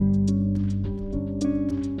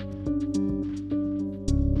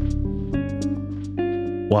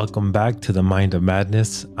Welcome back to the Mind of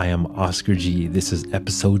Madness. I am Oscar G. This is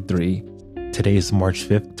episode 3. Today is March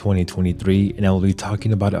 5th, 2023, and I will be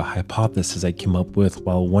talking about a hypothesis I came up with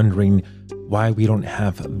while wondering why we don't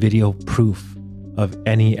have video proof of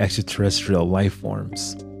any extraterrestrial life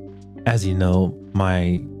forms. As you know,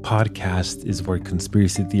 my podcast is where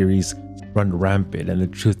conspiracy theories run rampant and the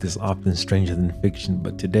truth is often stranger than fiction.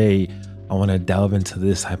 But today, I want to delve into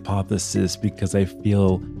this hypothesis because I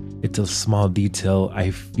feel it's a small detail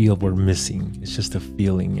I feel we're missing. It's just a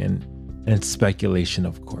feeling and it's speculation,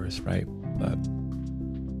 of course, right? But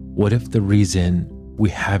what if the reason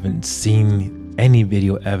we haven't seen any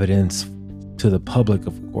video evidence to the public,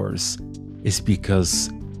 of course, is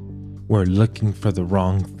because we're looking for the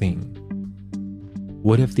wrong thing?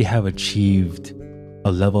 What if they have achieved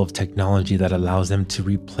a level of technology that allows them to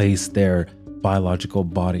replace their biological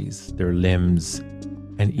bodies, their limbs,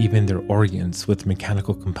 and even their organs with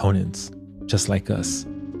mechanical components, just like us?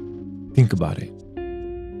 Think about it.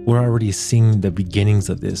 We're already seeing the beginnings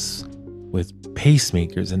of this with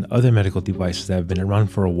pacemakers and other medical devices that have been around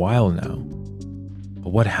for a while now.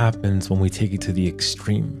 But what happens when we take it to the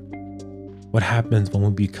extreme? What happens when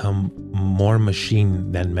we become more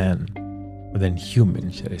machine than man, or than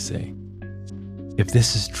human, should I say? If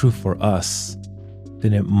this is true for us,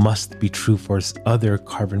 then it must be true for other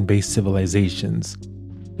carbon-based civilizations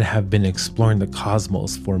that have been exploring the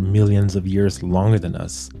cosmos for millions of years longer than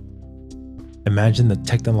us. Imagine the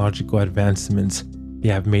technological advancements they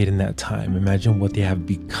have made in that time. Imagine what they have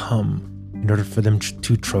become in order for them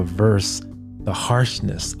to traverse the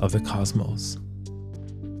harshness of the cosmos.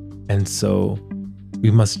 And so we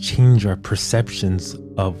must change our perceptions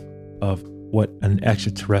of what an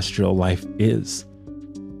extraterrestrial life is.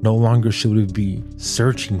 No longer should we be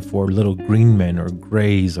searching for little green men or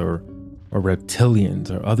greys or reptilians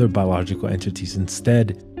or other biological entities.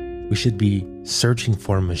 Instead, we should be searching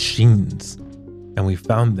for machines, and we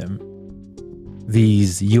found them.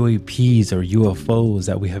 These UAPs or UFOs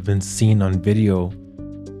that we have been seeing on video,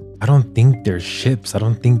 I don't think they're ships. I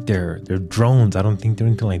don't think they're drones. I don't think they're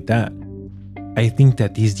anything like that. I think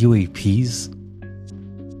that these UAPs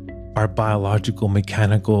are biological,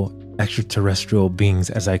 mechanical, extraterrestrial beings,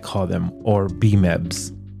 as I call them, or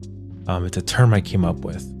BMEBs. It's a term I came up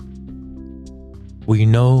with. We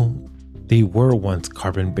know they were once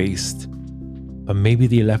carbon-based, but maybe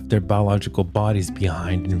they left their biological bodies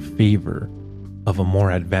behind in favor of a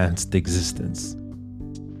more advanced existence.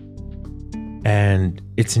 And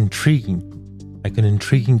it's intriguing, like an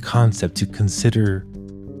intriguing concept to consider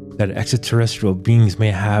that extraterrestrial beings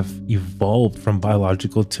may have evolved from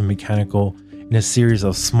biological to mechanical in a series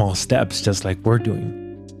of small steps, just like we're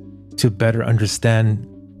doing. To better understand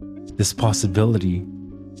this possibility,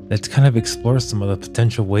 let's kind of explore some of the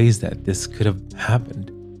potential ways that this could have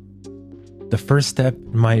happened. The first step,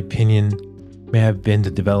 in my opinion, may have been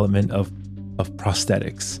the development of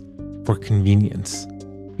prosthetics for convenience.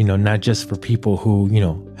 Not just for people who,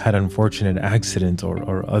 had unfortunate accidents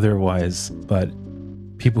or otherwise, but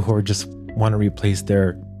people who are just want to replace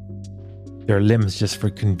their limbs just for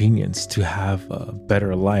convenience, to have a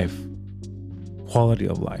better life, quality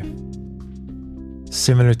of life.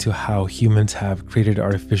 Similar to how humans have created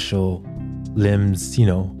artificial limbs,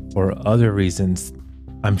 for other reasons,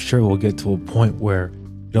 I'm sure we'll get to a point where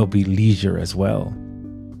there'll be leisure as well.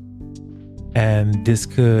 And this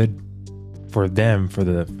could, for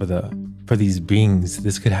these beings,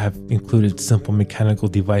 this could have included simple mechanical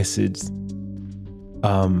devices,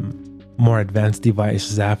 more advanced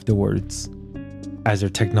devices afterwards. As their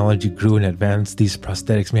technology grew and advanced, these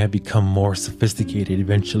prosthetics may have become more sophisticated,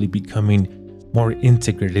 eventually becoming more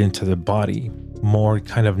integrated into the body, more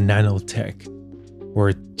kind of nanotech, where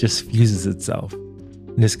it just fuses itself.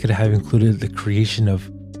 And this could have included the creation of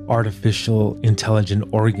artificial intelligent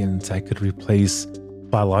organs that could replace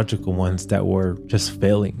biological ones that were just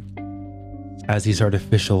failing. As these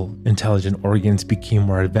artificial intelligent organs became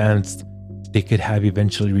more advanced, they could have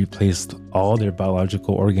eventually replaced all their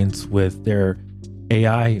biological organs with their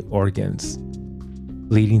AI organs,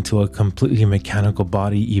 leading to a completely mechanical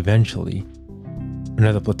body eventually.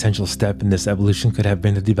 Another potential step in this evolution could have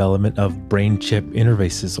been the development of brain chip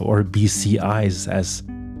interfaces, or BCIs, as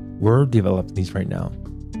we're developing these right now.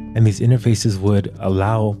 And these interfaces would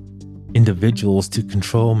allow individuals to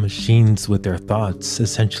control machines with their thoughts,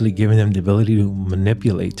 essentially giving them the ability to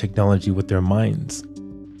manipulate technology with their minds.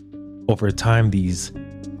 Over time, these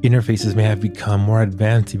interfaces may have become more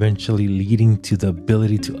advanced, eventually leading to the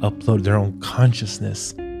ability to upload their own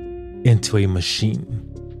consciousness into a machine.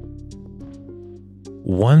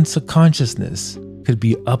 Once a consciousness could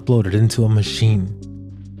be uploaded into a machine,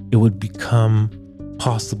 it would become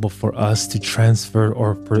possible for us to transfer,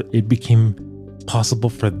 or for it became possible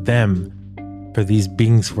for them, for these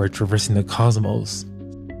beings who are traversing the cosmos,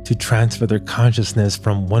 to transfer their consciousness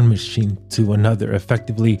from one machine to another,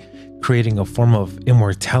 effectively creating a form of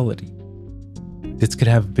immortality. This could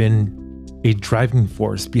have been a driving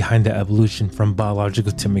force behind the evolution from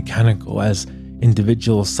biological to mechanical, as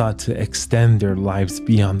individuals sought to extend their lives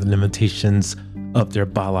beyond the limitations of their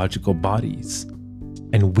biological bodies.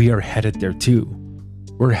 And we are headed there too.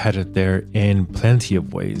 We're headed there in plenty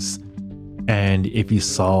of ways. And if you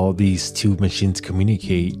saw these two machines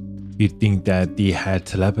communicate, you'd think that they had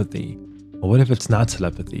telepathy. But what if it's not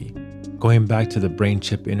telepathy? Going back to the brain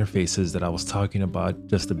chip interfaces that I was talking about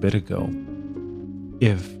just a bit ago,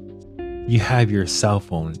 if you have your cell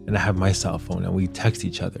phone and I have my cell phone and we text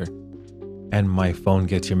each other and my phone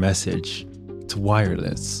gets your message, it's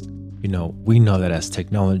wireless. We know that as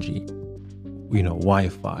technology,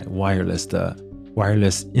 Wi-Fi, wireless, the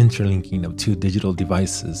wireless interlinking of two digital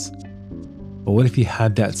devices. But what if you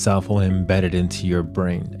had that cell phone embedded into your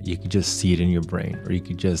brain? You could just see it in your brain, or you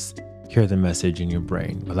could just hear the message in your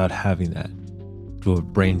brain without having that through a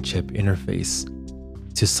brain chip interface.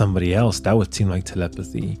 To somebody else, that would seem like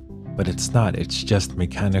telepathy, but it's not. It's just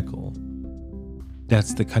mechanical.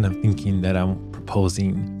 That's the kind of thinking that I'm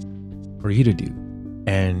proposing for you to do.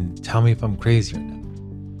 And tell me if I'm crazy or not.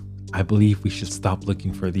 I believe we should stop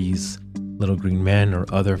looking for these little green men or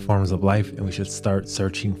other forms of life, and we should start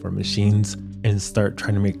searching for machines and start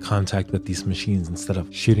trying to make contact with these machines instead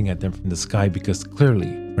of shooting at them from the sky, because clearly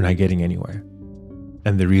we're not getting anywhere.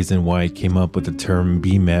 And the reason why I came up with the term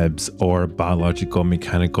BMEBs, or biological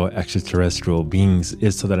mechanical extraterrestrial beings,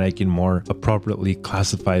 is so that I can more appropriately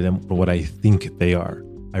classify them for what I think they are.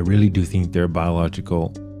 I really do think they're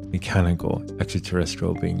biological mechanical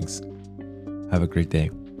extraterrestrial beings. Have a great day.